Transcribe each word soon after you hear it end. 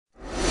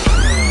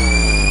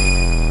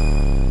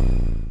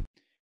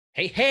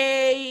Hey,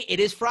 hey, it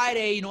is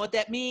Friday. You know what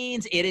that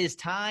means? It is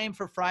time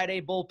for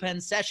Friday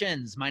Bullpen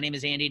Sessions. My name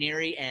is Andy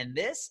Neary, and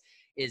this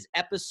is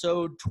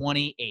episode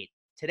 28.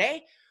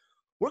 Today,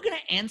 we're going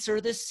to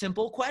answer this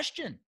simple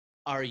question.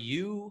 Are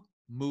you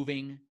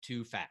moving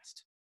too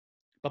fast?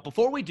 But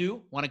before we do, I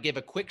want to give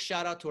a quick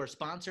shout out to our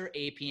sponsor,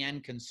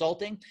 APN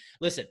Consulting.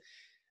 Listen,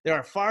 there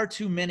are far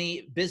too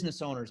many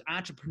business owners,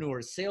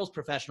 entrepreneurs, sales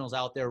professionals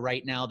out there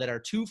right now that are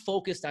too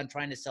focused on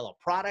trying to sell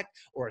a product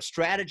or a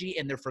strategy,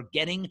 and they're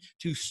forgetting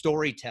to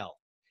storytell.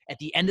 At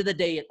the end of the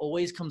day, it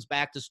always comes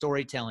back to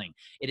storytelling.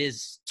 It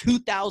is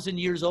 2,000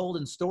 years old,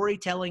 and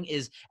storytelling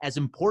is as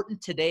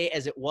important today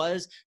as it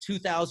was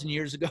 2,000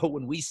 years ago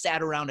when we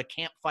sat around a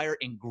campfire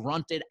and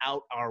grunted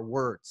out our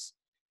words.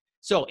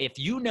 So if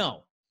you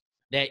know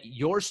that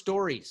your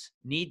stories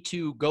need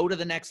to go to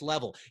the next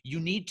level, you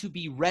need to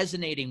be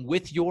resonating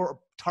with your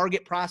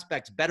target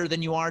prospects better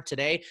than you are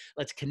today,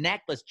 let's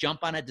connect. Let's jump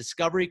on a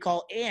discovery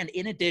call. And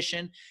in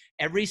addition,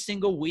 every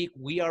single week,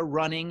 we are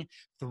running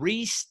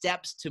 3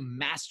 steps to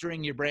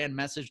mastering your brand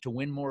message to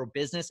win more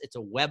business. It's a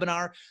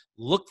webinar.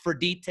 Look for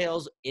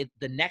details.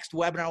 The next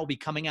webinar will be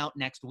coming out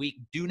next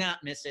week. Do not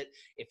miss it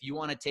if you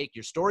want to take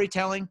your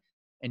storytelling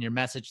and your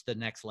message to the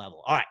next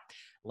level. All right,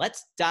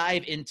 let's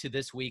dive into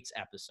this week's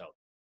episode.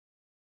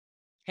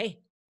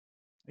 Hey,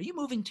 are you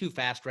moving too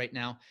fast right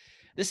now?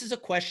 This is a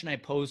question I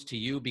pose to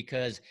you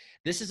because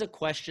this is a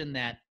question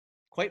that,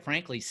 quite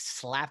frankly,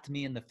 slapped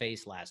me in the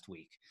face last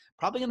week.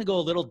 Probably going to go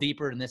a little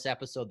deeper in this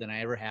episode than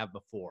I ever have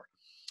before.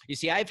 You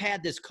see, I've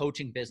had this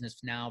coaching business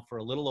now for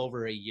a little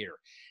over a year.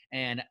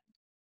 And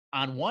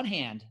on one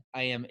hand,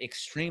 I am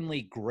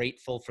extremely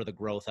grateful for the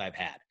growth I've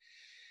had.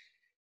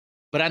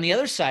 But on the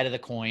other side of the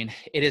coin,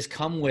 it has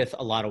come with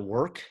a lot of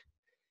work.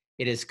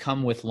 It has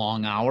come with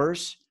long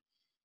hours.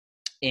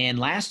 And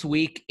last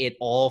week, it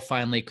all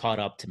finally caught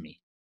up to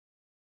me.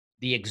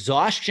 The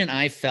exhaustion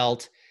I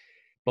felt,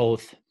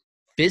 both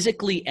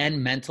physically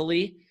and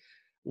mentally,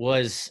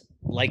 was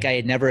like I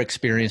had never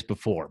experienced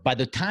before. By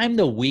the time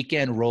the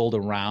weekend rolled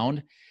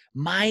around,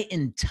 my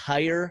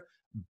entire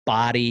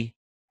body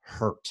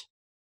hurt.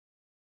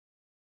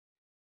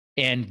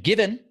 And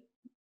given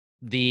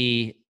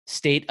the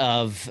state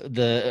of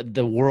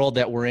the world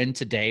that we're in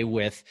today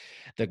with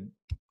the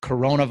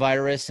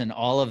coronavirus and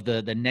all of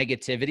the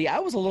negativity,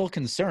 I was a little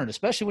concerned,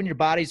 especially when your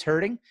body's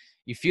hurting.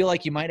 You feel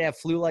like you might have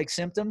flu-like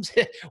symptoms.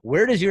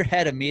 Where does your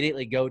head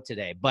immediately go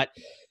today? But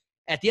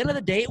at the end of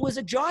the day, it was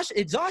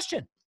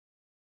exhaustion.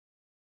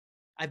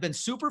 I've been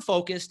super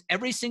focused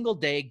every single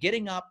day,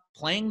 getting up,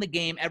 playing the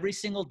game every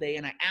single day,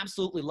 and I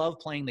absolutely love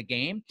playing the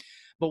game.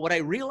 But what I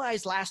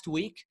realized last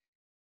week,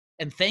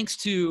 and thanks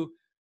to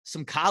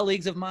some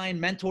colleagues of mine,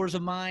 mentors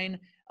of mine,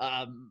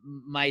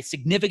 my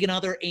significant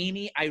other,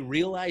 Amy, I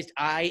realized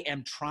I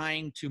am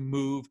trying to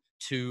move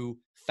too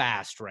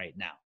fast right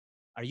now.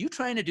 Are you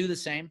trying to do the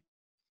same?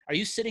 Are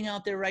you sitting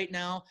out there right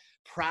now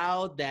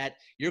proud that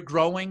you're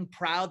growing,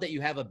 proud that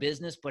you have a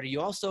business, but are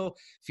you also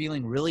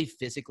feeling really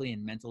physically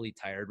and mentally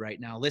tired right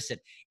now? Listen,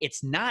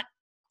 it's not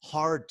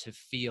hard to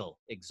feel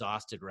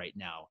exhausted right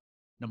now.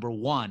 Number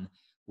one,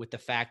 with the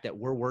fact that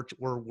we're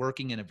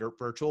working in a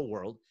virtual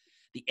world.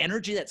 The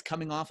energy that's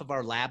coming off of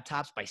our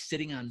laptops by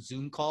sitting on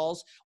Zoom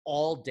calls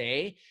all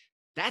day,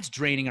 that's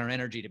draining our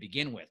energy to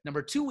begin with.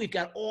 Number two, we've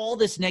got all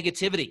this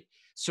negativity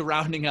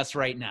surrounding us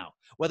right now,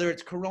 whether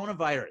it's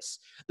coronavirus,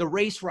 the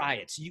race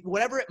riots,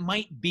 whatever it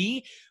might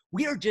be.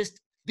 We are just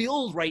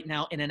filled right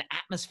now in an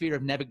atmosphere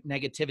of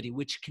negativity,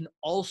 which can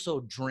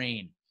also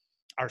drain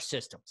our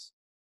systems.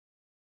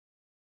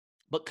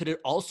 But could it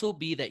also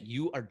be that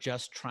you are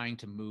just trying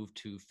to move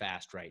too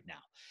fast right now?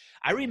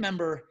 I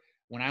remember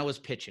when I was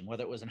pitching,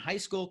 whether it was in high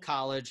school,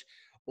 college,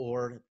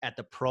 or at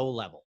the pro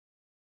level,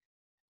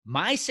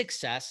 my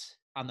success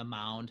on the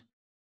mound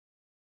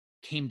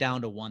came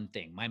down to one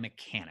thing: my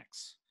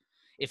mechanics.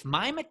 If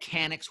my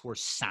mechanics were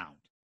sound,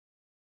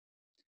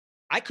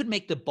 I could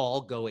make the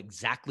ball go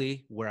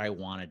exactly where I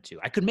wanted to.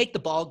 I could make the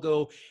ball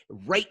go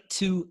right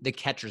to the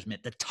catcher's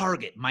mitt, the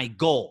target, my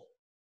goal.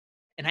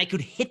 And I could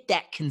hit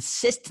that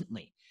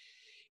consistently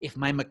if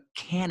my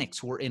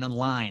mechanics were in a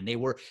line, they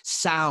were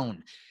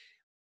sound.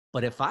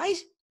 But if I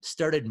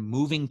started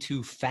moving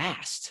too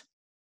fast,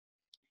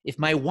 if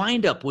my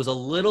windup was a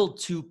little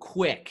too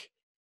quick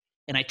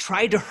and I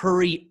tried to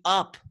hurry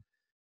up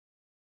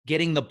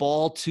getting the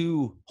ball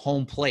to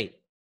home plate,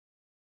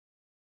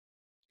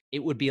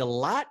 it would be a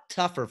lot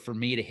tougher for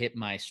me to hit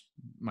my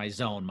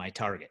zone, my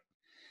target.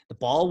 The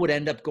ball would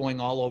end up going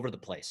all over the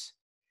place.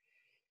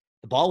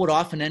 The ball would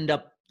often end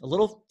up a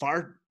little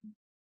far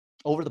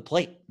over the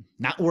plate,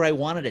 not where I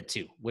wanted it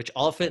to, which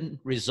often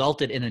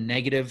resulted in a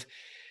negative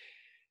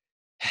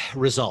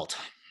result,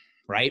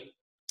 right?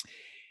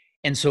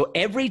 And so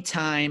every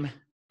time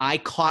I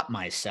caught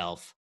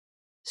myself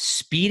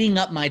speeding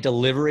up my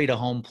delivery to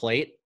home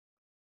plate,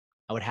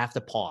 I would have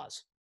to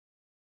pause.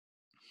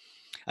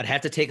 I'd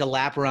have to take a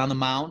lap around the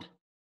mound,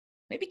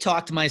 maybe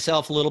talk to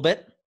myself a little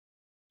bit,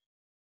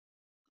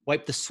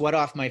 wipe the sweat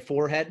off my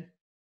forehead,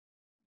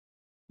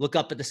 look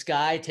up at the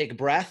sky, take a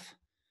breath,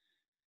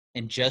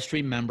 and just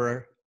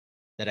remember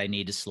that I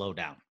need to slow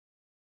down.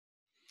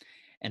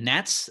 And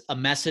that's a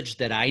message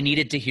that I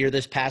needed to hear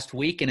this past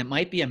week, and it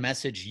might be a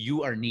message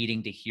you are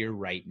needing to hear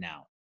right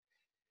now.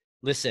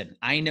 Listen,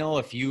 I know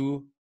if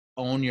you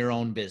own your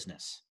own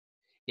business,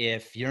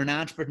 if you're an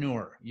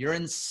entrepreneur, you're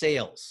in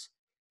sales,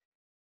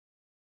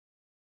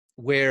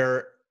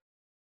 where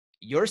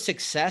your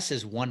success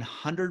is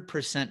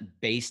 100%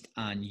 based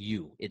on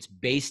you. It's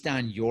based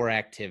on your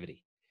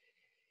activity.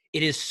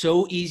 It is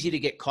so easy to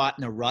get caught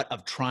in the rut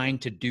of trying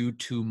to do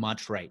too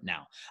much right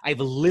now. I've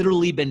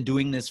literally been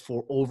doing this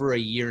for over a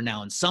year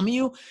now, and some of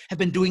you have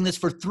been doing this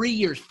for 3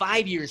 years,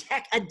 5 years,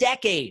 heck, a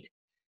decade.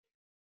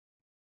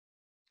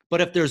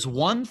 But if there's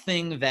one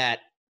thing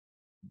that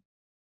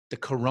the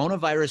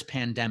coronavirus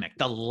pandemic,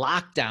 the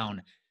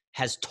lockdown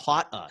has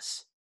taught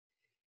us,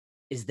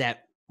 is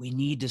that we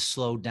need to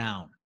slow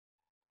down.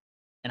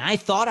 And I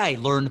thought I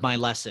learned my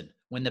lesson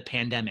when the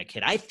pandemic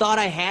hit. I thought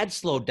I had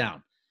slowed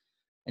down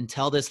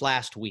until this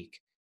last week,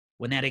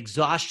 when that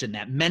exhaustion,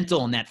 that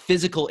mental and that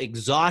physical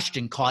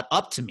exhaustion caught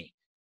up to me.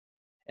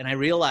 And I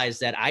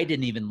realized that I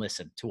didn't even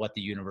listen to what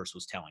the universe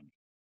was telling me.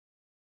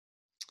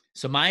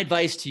 So my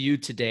advice to you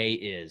today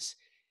is,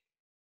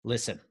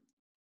 listen,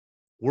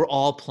 we're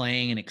all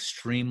playing an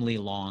extremely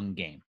long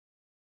game.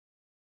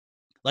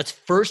 Let's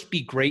first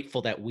be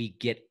grateful that we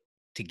get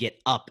to get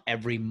up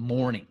every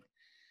morning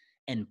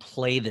and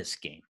play this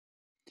game.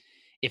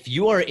 If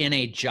you are in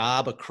a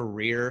job, a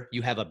career,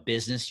 you have a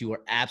business you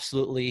are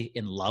absolutely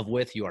in love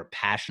with, you are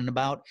passionate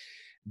about,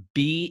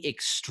 be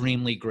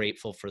extremely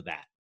grateful for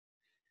that.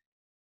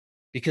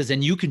 Because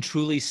then you can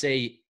truly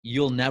say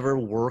you'll never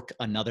work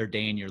another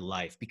day in your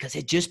life, because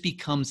it just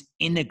becomes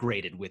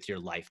integrated with your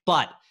life.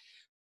 But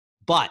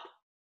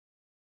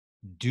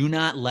do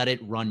not let it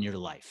run your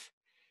life.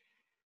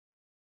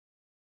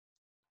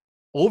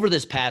 Over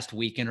this past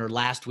weekend, or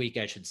last week,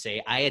 I should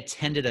say, I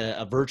attended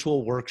a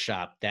virtual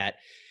workshop that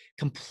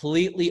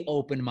completely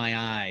opened my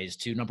eyes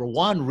to, number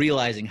one,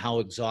 realizing how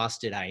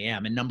exhausted I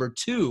am. And number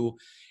two,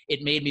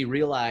 it made me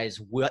realize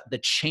what the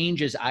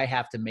changes I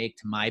have to make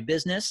to my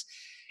business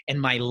and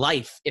my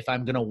life if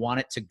I'm going to want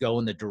it to go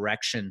in the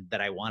direction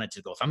that I want it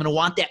to go. If I'm going to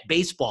want that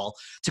baseball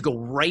to go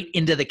right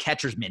into the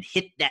catcher's mitt,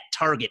 hit that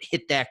target,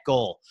 hit that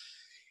goal.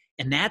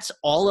 And that's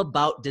all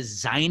about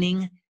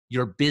designing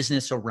your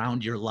business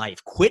around your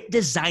life. Quit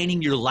designing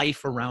your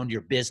life around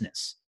your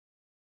business.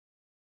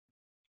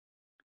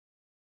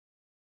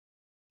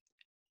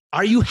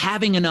 Are you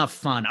having enough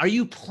fun? Are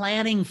you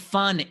planning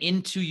fun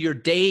into your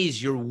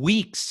days, your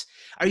weeks?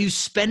 Are you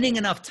spending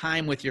enough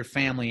time with your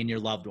family and your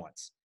loved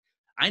ones?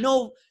 I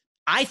know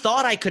I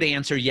thought I could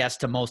answer yes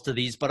to most of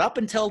these, but up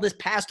until this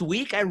past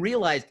week, I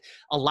realized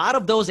a lot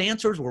of those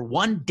answers were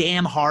one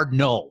damn hard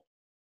no.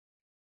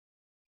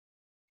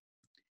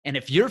 And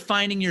if you're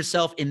finding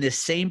yourself in this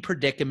same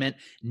predicament,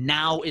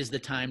 now is the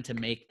time to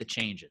make the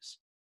changes.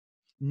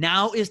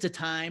 Now is the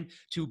time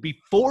to,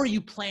 before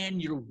you plan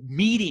your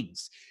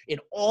meetings and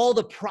all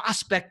the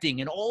prospecting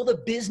and all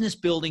the business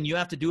building you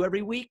have to do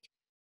every week,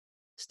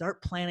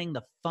 start planning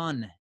the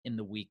fun in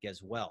the week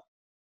as well.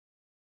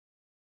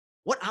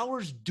 What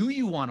hours do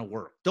you want to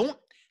work? Don't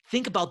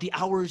think about the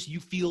hours you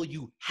feel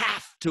you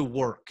have to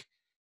work.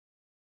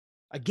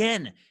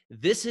 Again,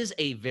 this is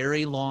a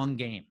very long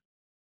game.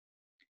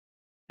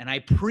 And I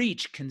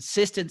preach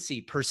consistency,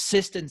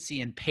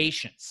 persistency, and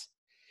patience.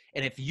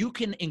 And if you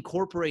can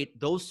incorporate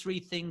those three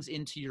things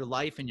into your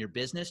life and your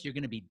business, you're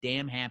going to be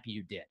damn happy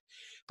you did.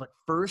 But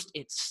first,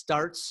 it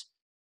starts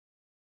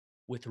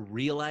with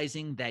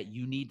realizing that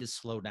you need to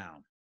slow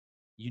down.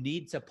 You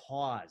need to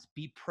pause,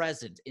 be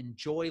present,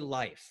 enjoy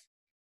life.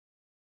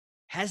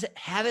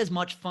 Have as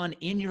much fun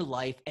in your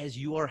life as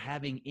you are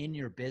having in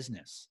your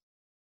business.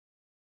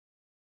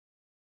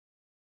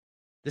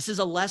 This is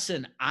a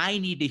lesson I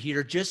need to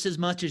hear just as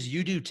much as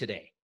you do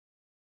today.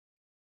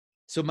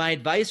 So my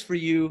advice for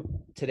you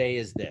today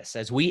is this,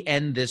 as we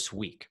end this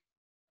week.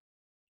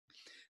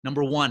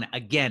 Number one,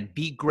 again,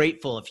 be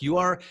grateful. If you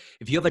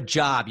have a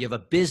job, you have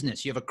a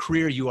business, you have a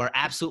career you are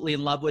absolutely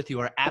in love with, you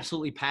are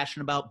absolutely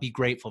passionate about, be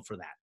grateful for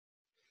that.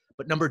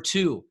 But number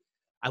two,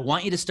 I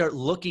want you to start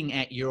looking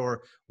at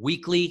your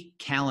weekly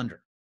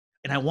calendar.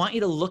 And I want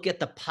you to look at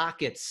the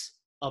pockets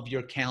of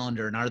your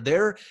calendar. And are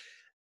there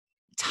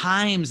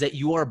times that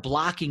you are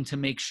blocking to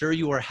make sure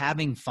you are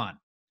having fun?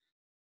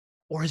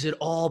 Or is it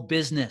all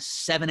business,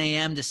 7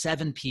 a.m. to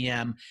 7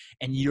 p.m.,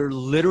 and you're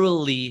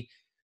literally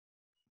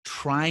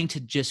trying to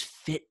just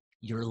fit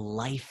your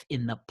life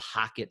in the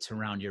pockets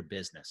around your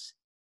business?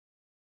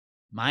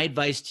 My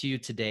advice to you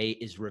today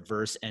is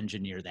reverse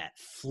engineer that.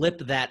 Flip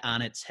that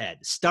on its head.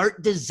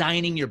 Start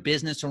designing your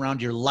business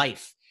around your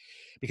life,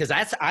 because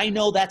I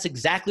know that's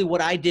exactly what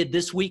I did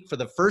this week for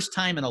the first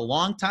time in a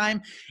long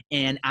time,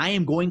 and I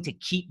am going to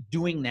keep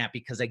doing that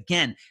because,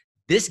 again,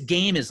 this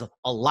game is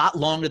a lot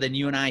longer than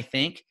you and I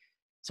think.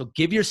 So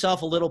give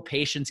yourself a little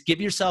patience,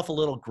 give yourself a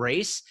little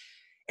grace,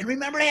 and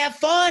remember to have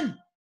fun.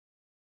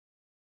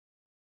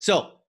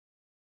 So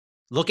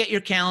look at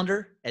your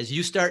calendar as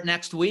you start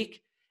next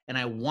week, and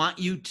I want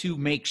you to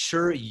make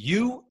sure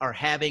you are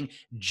having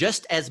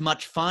just as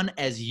much fun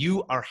as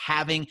you are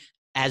having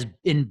as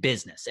in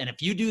business. And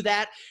if you do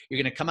that,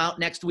 you're going to come out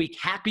next week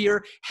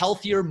happier,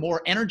 healthier,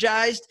 more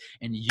energized,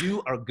 and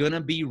you are going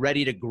to be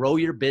ready to grow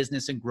your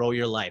business and grow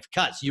your life.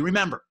 Because you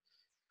remember,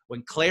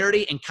 when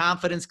clarity and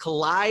confidence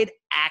collide,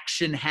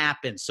 action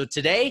happens. So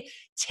today,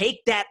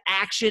 take that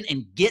action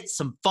and get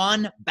some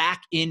fun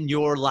back in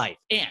your life.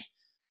 And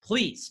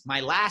please, my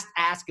last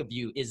ask of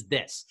you is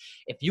this.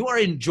 If you are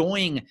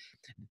enjoying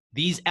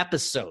these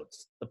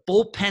episodes, the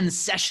Bullpen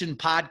Session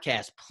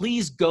podcast,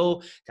 please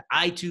go to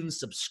iTunes,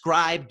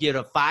 subscribe, give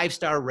a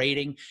 5-star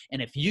rating.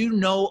 And if you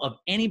know of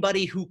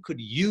anybody who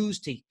could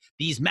use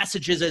these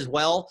messages as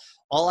well,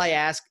 all I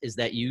ask is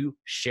that you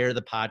share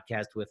the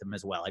podcast with them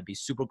as well. I'd be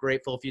super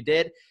grateful if you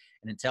did.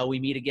 And until we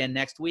meet again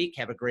next week,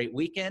 have a great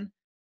weekend.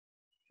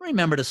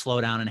 Remember to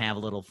slow down and have a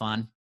little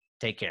fun.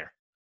 Take care.